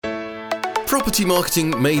Property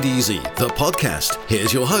Marketing Made Easy, the podcast.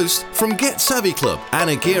 Here's your host from Get Savvy Club,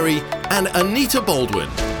 Anna Geary and Anita Baldwin.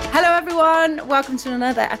 Hello everyone, welcome to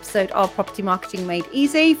another episode of Property Marketing Made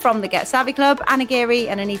Easy from the Get Savvy Club. Anna Geary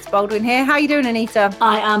and Anita Baldwin here. How are you doing, Anita?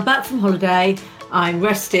 I am back from holiday. I'm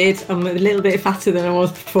rested. I'm a little bit fatter than I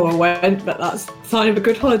was before I went, but that's a sign of a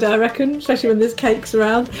good holiday, I reckon, especially when there's cakes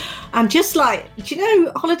around. And just like, do you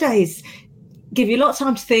know, holidays give you a lot of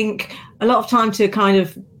time to think, a lot of time to kind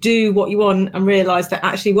of do what you want and realise that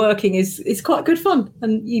actually working is quite good fun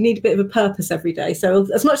and you need a bit of a purpose every day. So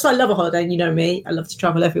as much as I love a holiday, and you know me, I love to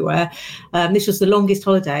travel everywhere, this was the longest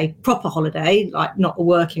holiday, proper holiday, like not a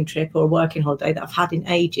working trip or a working holiday that I've had in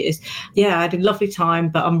ages. Yeah, I had a lovely time,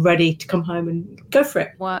 but I'm ready to come home and go for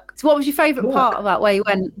it. Work. So what was your favourite part about where you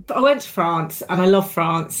went? I went to France and I love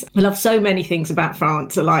France. I love so many things about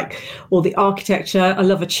France. I like all the architecture. I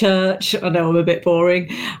love a church. I know I'm a bit boring.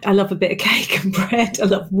 I love a bit of cake and bread. I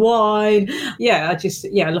love wine. Yeah,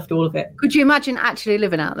 I loved all of it. Could you imagine actually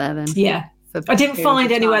living out there then? Yeah. I didn't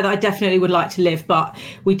find anywhere that I definitely would like to live, but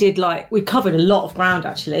we covered a lot of ground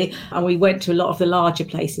actually, and we went to a lot of the larger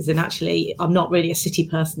places. And actually, I'm not really a city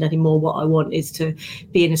person anymore. What I want is to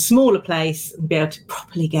be in a smaller place and be able to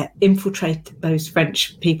properly infiltrate those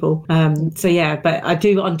French people. But I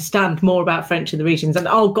do understand more about French in the regions. And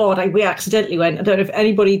oh God, we accidentally went. I don't know if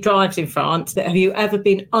anybody drives in France, but have you ever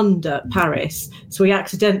been under Paris? So we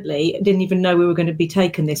accidentally didn't even know we were going to be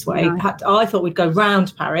taken this way. No. I thought we'd go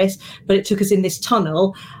round Paris, but it took us in this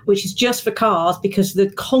tunnel, which is just for cars because the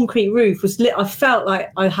concrete roof was lit. I felt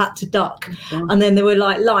like I had to duck. Okay. And then there were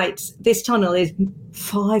like lights. This tunnel is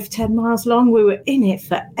 5-10 miles long. We were in it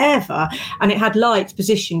forever, and it had lights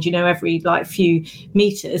positioned, every like few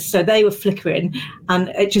meters, so they were flickering and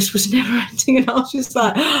it just was never ending. And I was just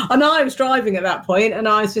like, and I was driving at that point and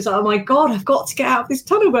I was just like, oh my God, I've got to get out of this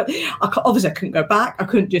tunnel. But obviously I couldn't go back. I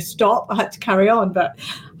couldn't just stop. I had to carry on. But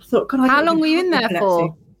I thought, God, how long were you in there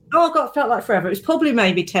for? Oh, it felt like forever. It was probably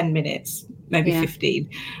maybe 10 minutes, maybe 15.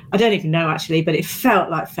 I don't even know actually, but it felt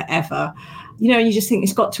like forever. You just think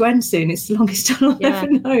it's got to end soon. It's the longest tunnel I've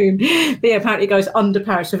ever known. But yeah, apparently it goes under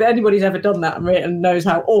Paris. So if anybody's ever done that and knows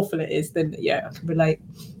how awful it is, then yeah, I can relate.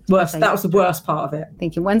 That was the worst part of it.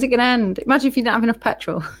 Thinking, when's it going to end? Imagine if you didn't have enough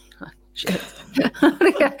petrol. Shit.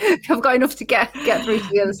 I've got enough to get through to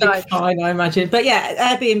the other side. Fine, I imagine. But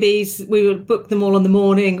yeah, Airbnbs, we would book them all in the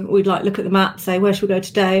morning. We'd look at the map, say, where should we go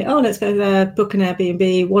today? Oh, let's go there, book an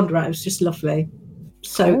Airbnb, wander out. It was just lovely.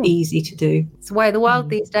 So easy to do. It's the way of the world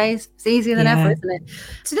these days. It's easier than ever, isn't it?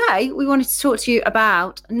 Today, we wanted to talk to you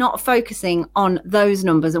about not focusing on those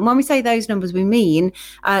numbers. And when we say those numbers, we mean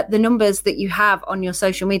the numbers that you have on your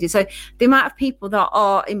social media. So the amount of people that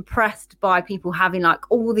are impressed by people having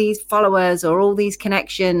all these followers or all these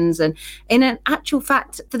connections. And in an actual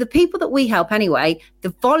fact, for the people that we help anyway, the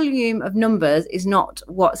volume of numbers is not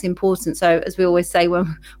what's important. So as we always say,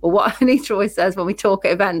 what Anita always says when we talk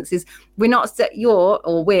at events is we're not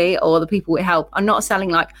we or the people we help are not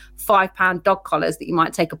selling £5 dog collars that you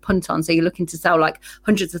might take a punt on. So you're looking to sell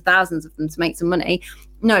hundreds of thousands of them to make some money.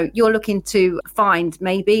 No, you're looking to find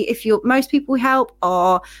most people we help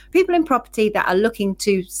are people in property that are looking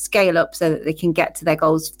to scale up so that they can get to their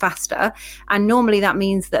goals faster. And normally that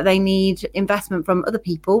means that they need investment from other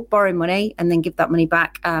people, borrow money and then give that money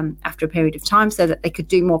back after a period of time so that they could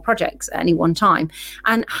do more projects at any one time.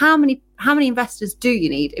 And how many investors do you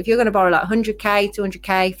need? If you're going to borrow 100k,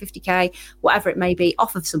 200k, 50k, whatever it may be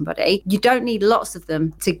off of somebody, you don't need lots of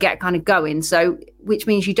them to get kind of going. So which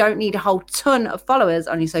means you don't need a whole ton of followers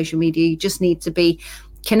on your social media. You just need to be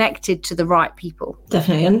connected to the right people.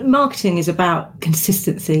 Definitely. And marketing is about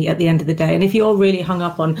consistency at the end of the day. And if you're really hung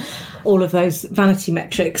up on all of those vanity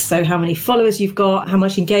metrics, so how many followers you've got, how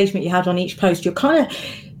much engagement you had on each post, you're kind of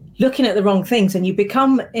looking at the wrong things and you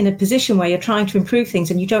become in a position where you're trying to improve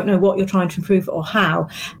things and you don't know what you're trying to improve or how.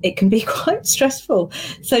 It can be quite stressful.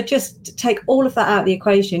 So just take all of that out of the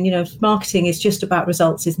equation. Marketing is just about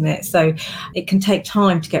results, isn't it? So it can take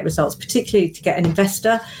time to get results, particularly to get an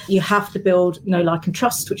investor. You have to build know, like and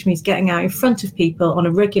trust, which means getting out in front of people on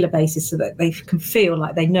a regular basis so that they can feel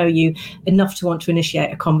like they know you enough to want to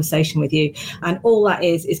initiate a conversation with you. And all that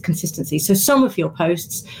is consistency. So some of your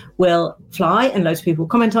posts will fly and loads of people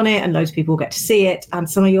comment on it and loads of people get to see it, and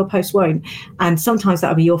some of your posts won't. And sometimes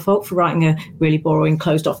that'll be your fault for writing a really boring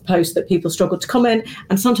closed off post that people struggle to comment,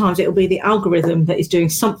 and sometimes it'll be the algorithm that is doing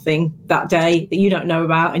something that day that you don't know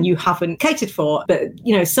about and you haven't catered for. But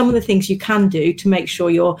some of the things you can do to make sure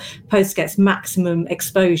your post gets maximum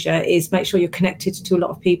exposure is make sure you're connected to a lot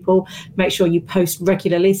of people, make sure you post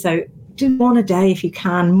regularly. So do one a day if you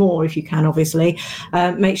can, more if you can, obviously.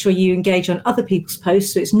 Make sure you engage on other people's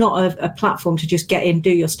posts. So it's not a platform to just get in,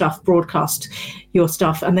 do your stuff, broadcast your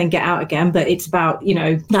stuff and then get out again. But it's about, you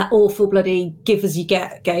know, that awful bloody give as you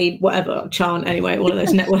get gain, whatever chant anyway, all of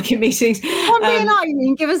those networking meetings. From BNI, you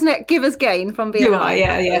mean give us gain from BNI.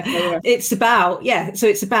 Yeah. It's about, so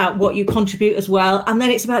it's about what you contribute as well. And then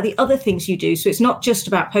it's about the other things you do. So it's not just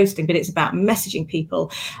about posting, but it's about messaging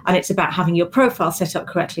people, and it's about having your profile set up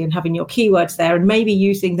correctly and having your keywords there, and maybe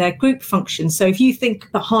using their group functions. So if you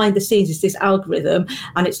think behind the scenes is this algorithm,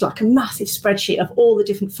 and it's like a massive spreadsheet of all the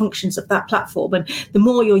different functions of that platform, and the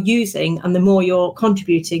more you're using and the more you're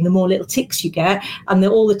contributing, the more little ticks you get, and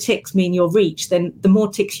all the ticks mean your reach, then the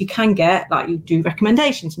more ticks you can get, like you do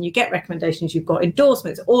recommendations and you get recommendations, you've got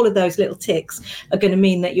endorsements, all of those little ticks are going to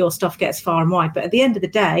mean that your stuff gets far and wide. But at the end of the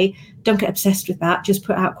day, don't get obsessed with that. Just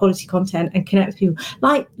put out quality content and connect with people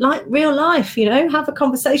like real life, you know, have a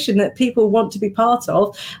conversation that people want to be part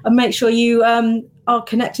of, and make sure you are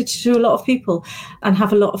connected to a lot of people and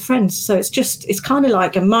have a lot of friends. So it's kind of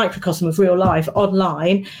like a microcosm of real life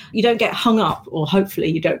online. You don't get hung up, or hopefully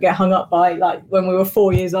you don't get hung up by, like when we were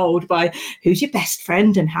 4 years old, by who's your best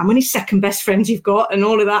friend and how many second best friends you've got and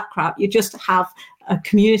all of that crap. You just have a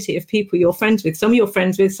community of people you're friends with, some you're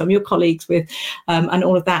friends with, some you're colleagues with, and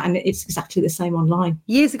all of that. And it's exactly the same online.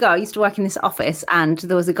 Years ago, I used to work in this office, and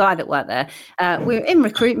there was a guy that worked there. We were in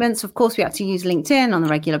recruitment, so of course we had to use LinkedIn on a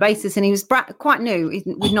regular basis, and he was quite new. We'd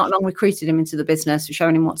not long recruited him into the business,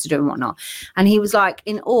 showing him what to do and whatnot. And he was like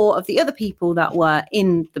in awe of the other people that were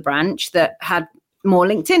in the branch that had more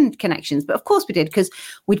LinkedIn connections. But of course we did, because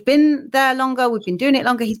we'd been there longer, we've been doing it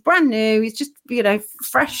longer. He's brand new, he's just, you know,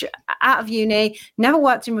 fresh out of uni, never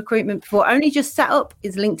worked in recruitment before, only just set up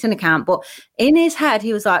his LinkedIn account. But in his head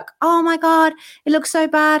he was like, oh my god, it looks so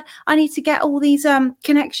bad, I need to get all these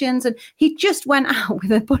connections. And he just went out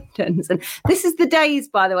with abundance. And this is the days,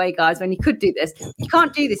 by the way, guys, when you could do this. You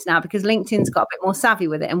can't do this now, because LinkedIn's got a bit more savvy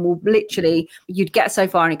with it, and will literally, you'd get so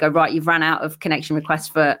far and it'd go, right, you've ran out of connection requests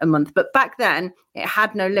for a month. But back then it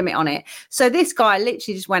had no limit on it. So this guy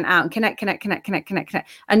literally just went out and connect.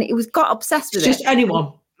 And it was got obsessed with just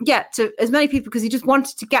anyone. Yeah, to as many people, because he just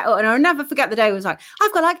wanted to get, and I'll never forget the day it was like,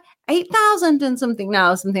 I've got like 8,000 and something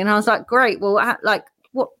now or something. And I was like, great, well, like,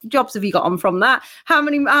 what jobs have you got on from that? How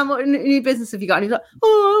what new business have you got? And he's like,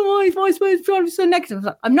 oh, why am I trying to be so negative? I was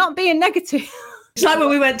like, I'm not being negative. It's like when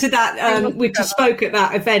we went to that, we just spoke at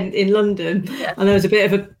that event in London, and there was a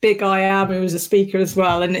bit of a big I am who was a speaker as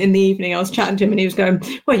well. And in the evening I was chatting to him, and he was going,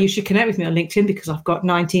 well, you should connect with me on LinkedIn because I've got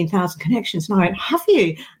 19,000 connections. And I went, have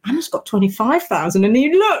you? Anna's got 25,000. And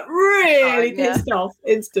he looked really pissed off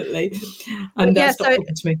instantly and stopped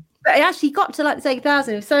talking to me. But I actually got to like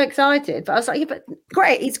 8,000. I was so excited. But I was like, yeah, but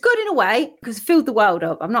great. It's good in a way, because it filled the world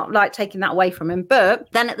up. I'm not like taking that away from him.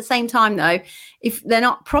 But then at the same time, though, if they're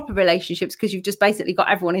not proper relationships, because you've just basically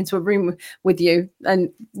got everyone into a room with you,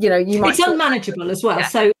 and, you know, you might... It's unmanageable as well. Yeah.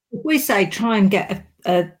 So if we say try and get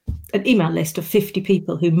an email list of 50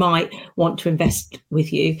 people who might want to invest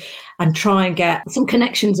with you, and try and get some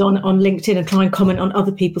connections on LinkedIn and try and comment on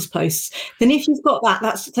other people's posts. Then if you've got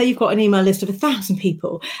that's say you've got an email list of 1,000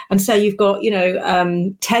 people, and say you've got,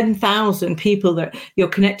 10,000 people that you're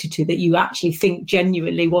connected to that you actually think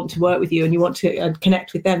genuinely want to work with you, and you want to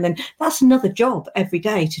connect with them, then that's another job every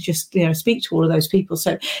day to just, speak to all of those people.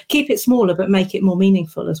 So keep it smaller, but make it more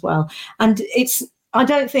meaningful as well. And I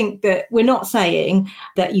don't think that, we're not saying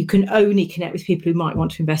that you can only connect with people who might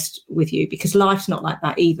want to invest with you, because life's not like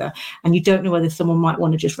that either. And you don't know whether someone might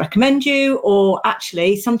want to just recommend you, or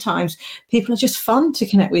actually sometimes people are just fun to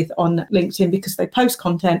connect with on LinkedIn because they post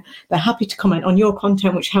content, they're happy to comment on your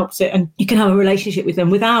content, which helps it, and you can have a relationship with them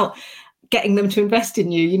without getting them to invest in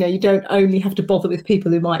you. You don't only have to bother with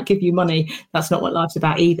people who might give you money. That's not what life's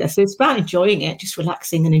about either. So it's about enjoying it, just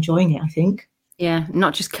relaxing and enjoying it, I think. Yeah,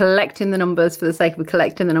 not just collecting the numbers for the sake of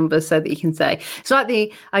collecting the numbers so that you can say. It's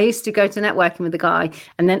like I used to go to networking with the guy,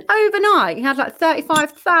 and then overnight he had like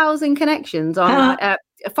 35,000 connections on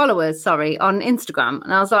followers, on Instagram.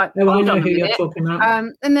 And I was like, I know who you're talking about.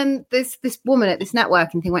 And then this woman at this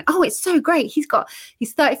networking thing went, oh, it's so great. He's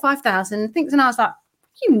 35,000 things. And I was like,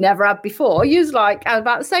 you never had before. You was like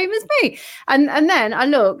about the same as me. And then I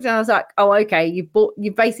looked and I was like, oh, okay,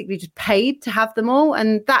 you basically just paid to have them all.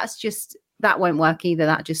 And that won't work either.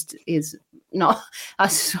 That just is not,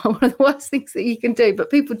 that's one of the worst things that you can do. But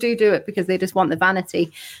people do it because they just want the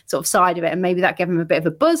vanity sort of side of it. And maybe that gave them a bit of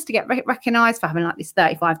a buzz to get recognised for having like this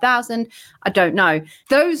 35,000. I don't know.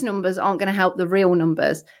 Those numbers aren't going to help the real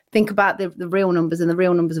numbers. Think about the real numbers, and the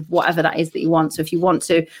real numbers of whatever that is that you want. So if you want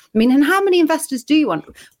to, and how many investors do you want?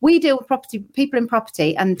 We deal with people in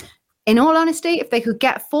property, and in all honesty, if they could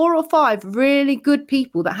get 4 or 5 really good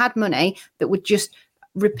people that had money that would just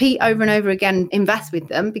repeat over and over again, invest with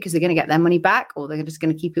them because they're going to get their money back, or they're just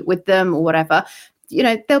going to keep it with them or whatever,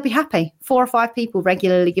 they'll be happy. 4 or 5 people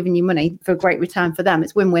regularly giving you money for a great return for them.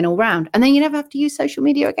 It's win-win all round. And then you never have to use social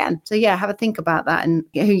media again. So yeah, have a think about that and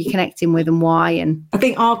who you're connecting with and why. And I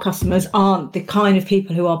think our customers aren't the kind of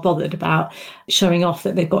people who are bothered about showing off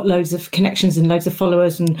that they've got loads of connections and loads of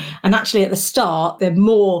followers. And actually at the start, they're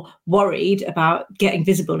more worried about getting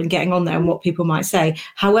visible and getting on there and what people might say.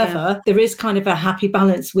 However, there is kind of a happy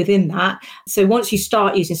balance within that. So once you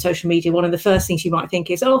start using social media, one of the first things you might think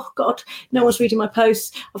is, oh God, no one's reading my posts.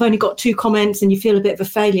 I've only got 2 comments, and you feel a bit of a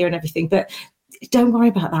failure and everything. But don't worry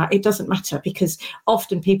about that. It doesn't matter, because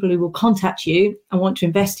often people who will contact you and want to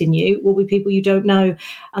invest in you will be people you don't know,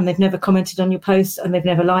 and they've never commented on your posts, and they've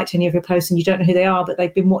never liked any of your posts, and you don't know who they are, but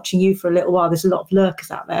they've been watching you for a little while. There's a lot of lurkers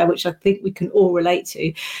out there, which I think we can all relate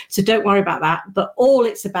to. So don't worry about that. But all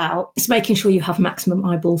it's about is making sure you have maximum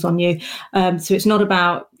eyeballs on you. So it's not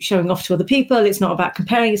about showing off to other people. It's not about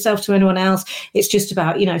comparing yourself to anyone else. It's just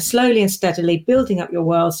about, slowly and steadily building up your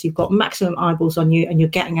world so you've got maximum eyeballs on you, and you're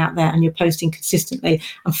getting out there and you're posting consistently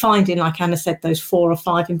and finding, like Anna said, those 4 or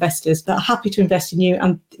 5 investors that are happy to invest in you.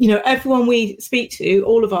 And, everyone we speak to,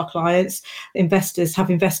 all of our clients, investors, have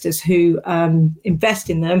investors who invest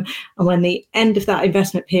in them. And when the end of that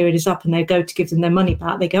investment period is up and they go to give them their money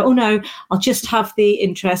back, they go, oh no, I'll just have the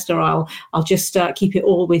interest, or I'll just keep it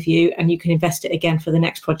all with you, and you can invest it again for the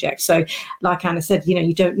next project. So like Anna said,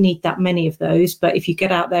 you don't need that many of those. But if you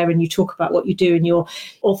get out there and you talk about what you do, and you're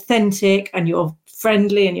authentic and you're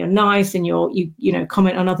friendly and you're nice and you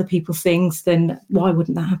comment on other people's things, then why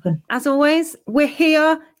wouldn't that happen? As always, we're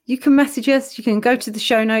here. You can message us. You can go to the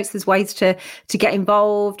show notes. There's ways to get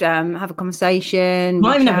involved, have a conversation.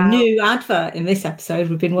 Might even have a new advert in this episode.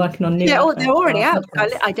 We've been working on new. They're already out.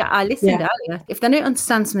 I listened earlier. If they don't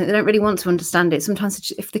understand something, they don't really want to understand it.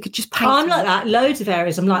 Sometimes if they could just pay. I'm like that. Loads of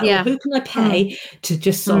areas. I'm like, who can I pay to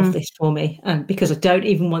just solve this for me? And because I don't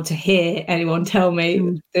even want to hear anyone tell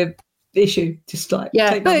me the issue, just like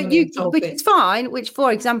which is fine. Which,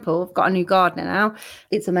 for example, I've got a new gardener now.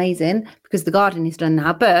 It's amazing because the garden is done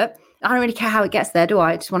now, but I don't really care how it gets there, do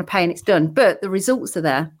I? I just want to pay and it's done. But the results are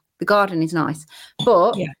there. The garden is nice,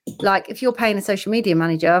 but like if you're paying a social media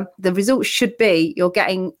manager, the results should be you're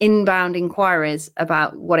getting inbound inquiries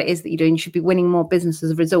about what it is that you're doing. You should be winning more business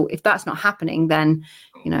as a result. If that's not happening, then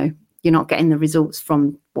you're not getting the results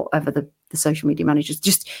from whatever the social media managers,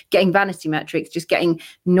 just getting vanity metrics, just getting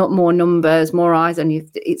not more numbers, more eyes on you.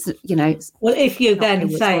 It's well, if you then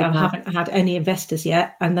say I haven't had any investors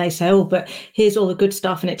yet, and they say, oh, but here's all the good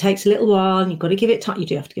stuff and it takes a little while and you've got to give it time. You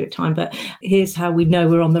do have to give it time, but here's how we know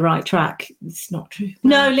we're on the right track. It's not true.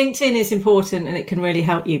 No, LinkedIn is important and it can really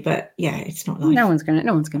help you, but it's not life. No one's gonna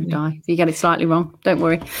die if you get it slightly wrong. Don't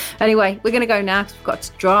worry. Anyway, we're gonna go now. We've got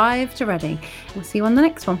to drive to Reading. We'll see you on the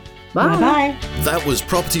next one. Bye. That was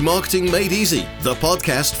Property Marketing Made Easy, the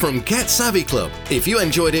podcast from Get Savvy Club. If you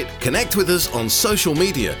enjoyed it, connect with us on social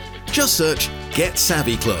media. Just search Get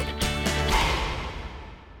Savvy Club.